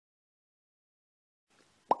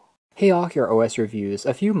Hey all, here are OS Reviews.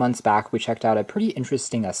 A few months back, we checked out a pretty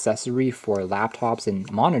interesting accessory for laptops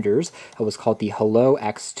and monitors. It was called the Hello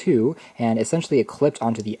X3, and essentially it clipped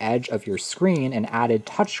onto the edge of your screen and added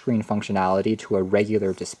touchscreen functionality to a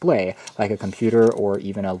regular display, like a computer or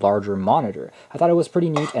even a larger monitor. I thought it was pretty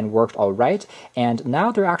neat and worked alright, and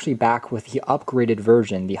now they're actually back with the upgraded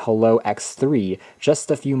version, the Hello X3, just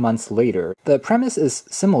a few months later. The premise is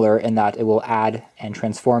similar in that it will add and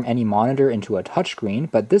transform any monitor into a touchscreen,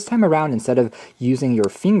 but this time around, instead of using your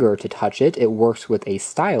finger to touch it, it works with a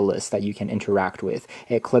stylus that you can interact with.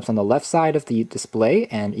 It clips on the left side of the display,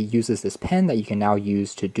 and it uses this pen that you can now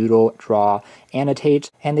use to doodle, draw, annotate,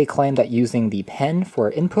 and they claim that using the pen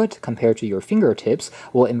for input compared to your fingertips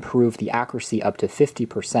will improve the accuracy up to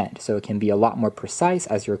 50%, so it can be a lot more precise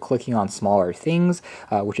as you're clicking on smaller things,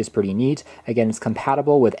 which is pretty neat. Again, it's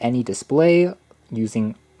compatible with any display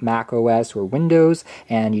using Mac OS or Windows,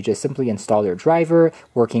 and you just simply install your driver,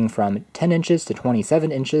 working from 10 inches to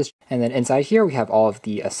 27 inches. And then inside here we have all of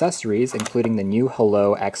the accessories, including the new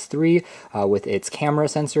Hello X3 with its camera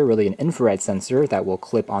sensor, really an infrared sensor that will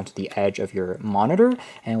clip onto the edge of your monitor.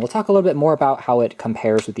 And we'll talk a little bit more about how it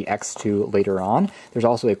compares with the X2 later on. There's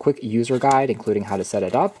also a quick user guide, including how to set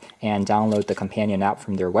it up and download the companion app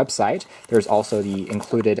from their website. There's also the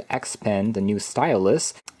included X Pen, the new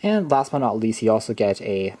stylus. And last but not least, you also get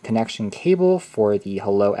a connection cable for the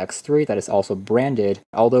Hello X3 that is also branded,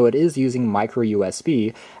 although it is using micro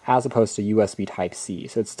USB as opposed to USB Type-C.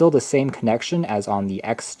 So it's still the same connection as on the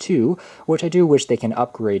X2, which I do wish they can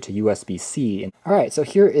upgrade to USB-C. Alright, so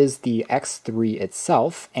here is the X3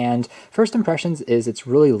 itself, and first impressions is it's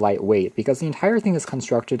really lightweight because the entire thing is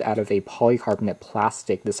constructed out of a polycarbonate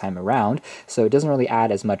plastic this time around, so it doesn't really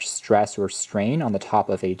add as much stress or strain on the top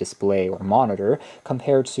of a display or monitor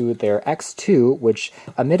compared to their X2, which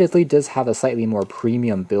admittedly does have a slightly more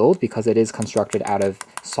premium build because it is constructed out of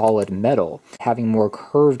solid metal, having more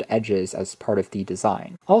curved edges as part of the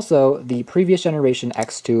design. Also, the previous generation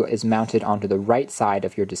X2 is mounted onto the right side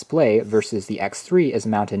of your display versus the X3 is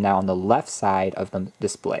mounted now on the left side of the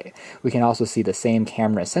display. We can also see the same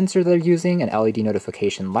camera sensor they're using, an LED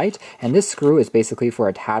notification light, and this screw is basically for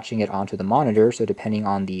attaching it onto the monitor, so depending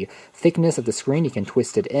on the thickness of the screen, you can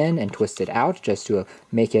twist it in and twist it out just to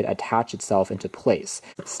make it attach itself into place.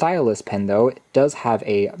 Stylus pen, though, does have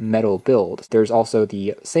a metal build. There's also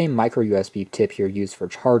the same micro USB tip here used for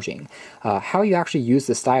charging. How you actually use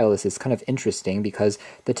the stylus is kind of interesting because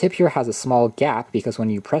the tip here has a small gap because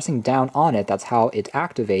when you're pressing down on it, that's how it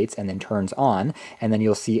activates and then turns on, and then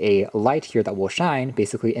you'll see a light here that will shine,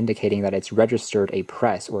 basically indicating that it's registered a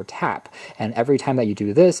press or tap. And every time that you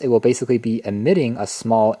do this, it will basically be emitting a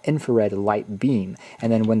small infrared light beam,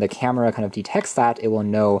 and then when the camera kind of detects that, it will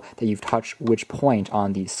know that you've touched which point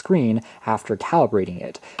on the screen after calibrating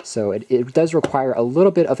it. So it does require a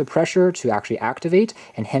little bit of a pressure to actually activate,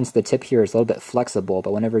 and hence the tip here is a little bit flexible,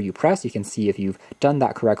 but whenever you press, you can see if you've done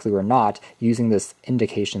that correctly or not using this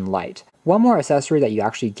indication light. One more accessory that you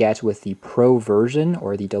actually get with the Pro version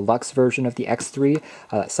or the deluxe version of the X3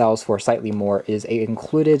 that sells for slightly more is a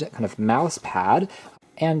included kind of mouse pad.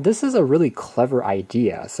 And this is a really clever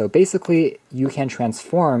idea. So basically, you can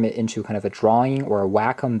transform it into kind of a drawing or a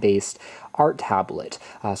Wacom-based art tablet.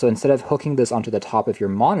 So instead of hooking this onto the top of your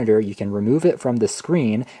monitor, you can remove it from the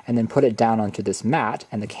screen and then put it down onto this mat,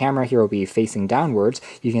 and the camera here will be facing downwards.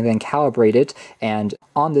 You can then calibrate it and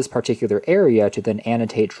on this particular area to then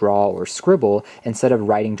annotate, draw, or scribble instead of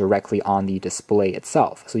writing directly on the display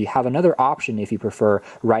itself. So you have another option if you prefer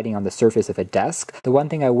writing on the surface of a desk. The one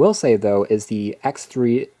thing I will say though is the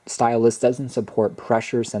X3 stylus doesn't support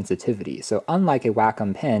pressure sensitivity. So unlike a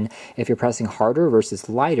Wacom pen, if you're pressing harder versus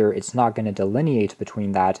lighter, it's not going to delineate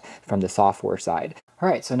between that from the software side.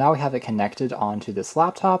 Alright, so now we have it connected onto this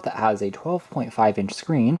laptop that has a 12.5-inch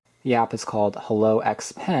screen. The app is called Hello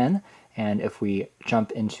X Pen, and if we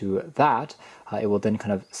jump into that, it will then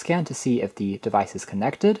kind of scan to see if the device is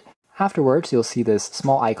connected. Afterwards, you'll see this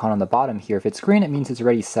small icon on the bottom here. If it's green, it means it's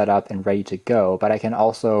already set up and ready to go, but I can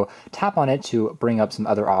also tap on it to bring up some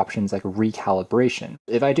other options like recalibration.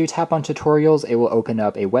 If I do tap on tutorials, it will open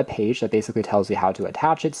up a web page that basically tells you how to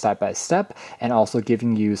attach it step by step, and also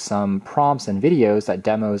giving you some prompts and videos that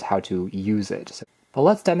demos how to use it. But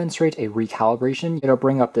let's demonstrate a recalibration. It'll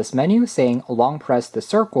bring up this menu saying long press the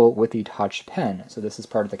circle with the touch pen. So this is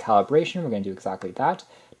part of the calibration. We're going to do exactly that.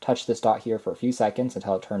 Touch this dot here for a few seconds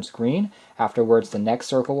until it turns green. Afterwards, the next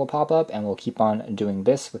circle will pop up, and we'll keep on doing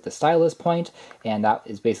this with the stylus point, and that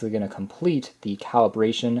is basically going to complete the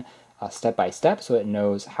calibration step by step, so it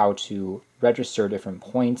knows how to register different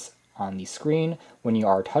points on the screen when you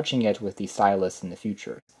are touching it with the stylus in the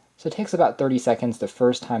future. So it takes about 30 seconds the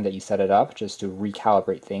first time that you set it up just to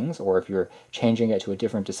recalibrate things, or if you're changing it to a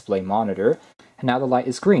different display monitor. And now the light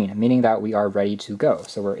is green, meaning that we are ready to go.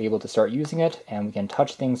 So we're able to start using it, and we can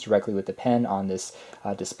touch things directly with the pen on this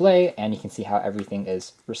display, and you can see how everything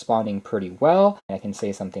is responding pretty well. And I can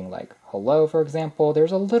say something like hello, for example.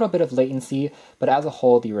 There's a little bit of latency, but as a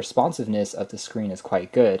whole, the responsiveness of the screen is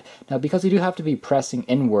quite good. Now, because we do have to be pressing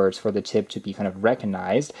inwards for the tip to be kind of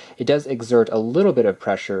recognized, it does exert a little bit of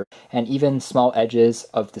pressure, and even small edges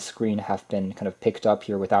of the screen have been kind of picked up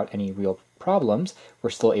here without any real problems. We're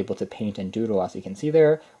still able to paint and doodle, as you can see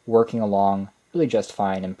there, working along really just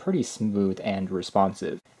fine and pretty smooth and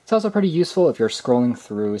responsive. It's also pretty useful if you're scrolling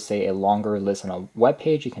through, say, a longer list on a web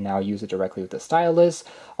page. You can now use it directly with the stylus.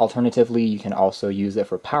 Alternatively, you can also use it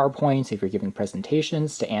for PowerPoint if you're giving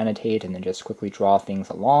presentations to annotate and then just quickly draw things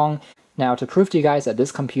along. Now, to prove to you guys that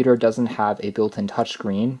this computer doesn't have a built-in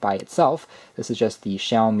touchscreen by itself, this is just the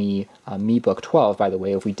Xiaomi Mi Book 12, by the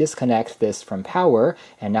way. If we disconnect this from power,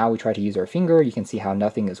 and now we try to use our finger, you can see how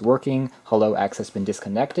nothing is working. Hello X has been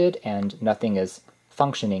disconnected, and nothing is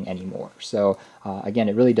functioning anymore. So again,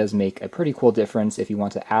 it really does make a pretty cool difference if you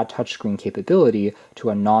want to add touchscreen capability to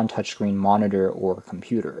a non-touchscreen monitor or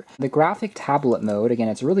computer. The graphic tablet mode, again,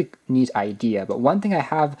 it's a really neat idea, but one thing I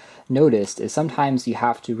have noticed is sometimes you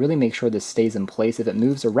have to really make sure this stays in place. If it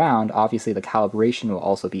moves around, obviously the calibration will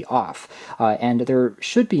also be off. And there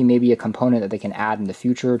should be maybe a component that they can add in the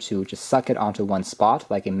future to just suck it onto one spot,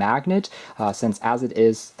 like a magnet, since as it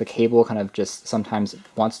is, the cable kind of just sometimes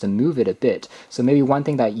wants to move it a bit. So maybe one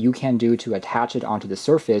thing that you can do to attach it onto the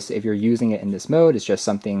surface if you're using it in this mode is just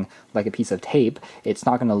something like a piece of tape. It's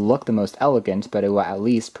not going to look the most elegant, but it will at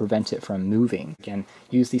least prevent it from moving. Again,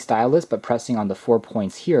 use the stylus, but pressing on the 4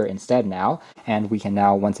 points here instead now, and we can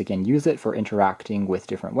now once again use it for interacting with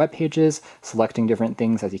different web pages, selecting different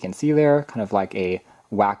things, as you can see there, kind of like a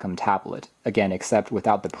Wacom tablet, again, except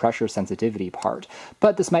without the pressure sensitivity part.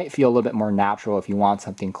 But this might feel a little bit more natural if you want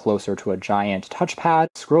something closer to a giant touchpad,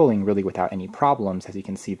 scrolling really without any problems, as you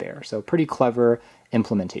can see there. So pretty clever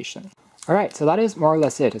implementation. Alright, so that is more or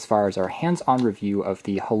less it as far as our hands-on review of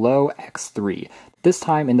the Hello X3. This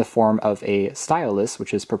time in the form of a stylus,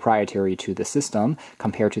 which is proprietary to the system,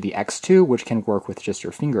 compared to the X2, which can work with just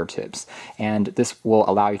your fingertips. And this will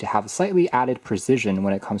allow you to have slightly added precision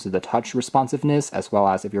when it comes to the touch responsiveness, as well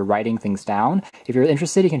as if you're writing things down. If you're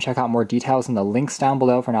interested, you can check out more details in the links down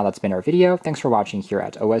below. For now, that's been our video. Thanks for watching here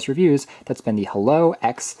at OS Reviews. That's been the Hello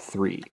X3.